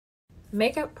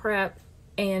Makeup prep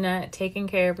and taking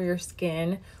care of your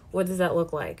skin, what does that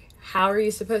look like? How are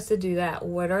you supposed to do that?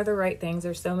 What are the right things?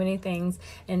 There's so many things,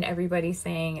 and everybody's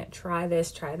saying try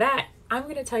this, try that. I'm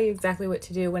going to tell you exactly what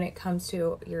to do when it comes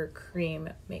to your cream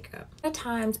makeup. At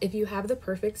times, if you have the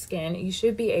perfect skin, you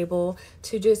should be able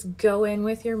to just go in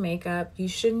with your makeup. You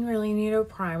shouldn't really need a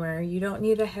primer. You don't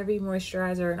need a heavy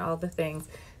moisturizer and all the things.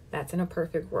 That's in a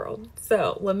perfect world.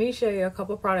 So let me show you a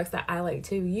couple products that I like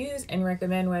to use and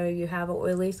recommend, whether you have an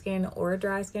oily skin or a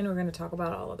dry skin. We're going to talk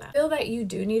about all of that. I feel that you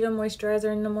do need a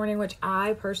moisturizer in the morning, which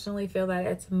I personally feel that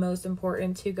it's most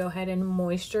important to go ahead and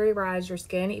moisturize your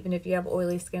skin. Even if you have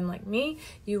oily skin like me,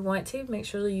 you want to make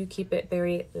sure that you keep it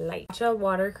very light. Matcha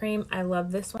water cream, I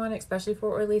love this one, especially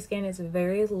for oily skin. It's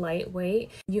very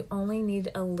lightweight. You only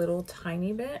need a little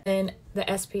tiny bit. And the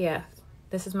SPF.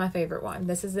 This is my favorite one.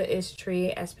 This is the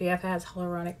Tree SPF. Has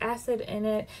hyaluronic acid in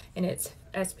it, and it's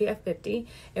SPF 50.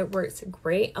 It works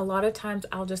great. A lot of times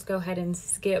I'll just go ahead and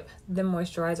skip the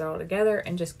moisturizer altogether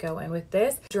and just go in with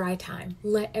this. Dry time.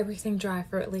 Let everything dry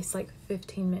for at least like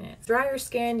 15 minutes. Drier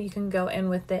skin, you can go in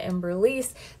with the Ember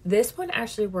Release. This one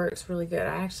actually works really good.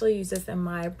 I actually use this in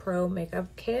my pro makeup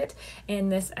kit,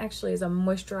 and this actually is a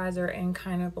moisturizer and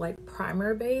kind of like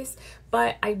primer base,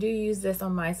 but I do use this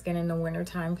on my skin in the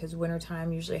wintertime because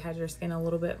wintertime usually has your skin a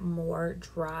little bit more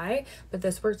dry, but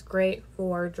this works great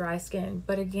for dry skin.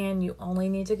 But again, you only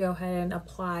need to go ahead and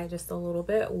apply just a little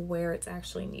bit where it's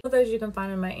actually needed. Those you can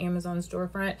find in my Amazon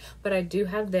storefront, but I do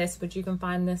have this, but you can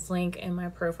find this link in my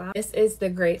profile. This is the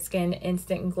Great Skin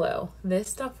Instant Glow. This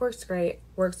stuff works great,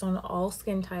 works on all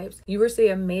skin types. You will see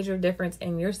a major difference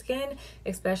in your skin,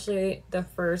 especially the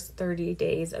first 30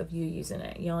 days of you using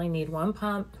it. You only need one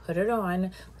pump, put it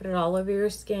on, put it all over your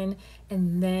skin,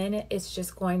 and then it's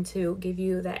just going to give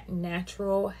you that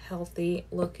natural, healthy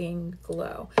looking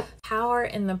glow. Power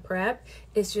in the prep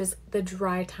is just the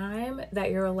dry time that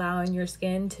you're allowing your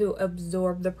skin to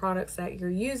absorb the products that you're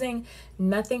using.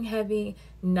 Nothing heavy,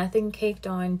 nothing caked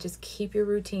on. Just keep your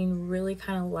routine really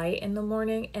kind of light in the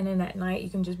morning, and then at night you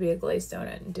can just be a glazed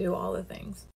donut and do all the things.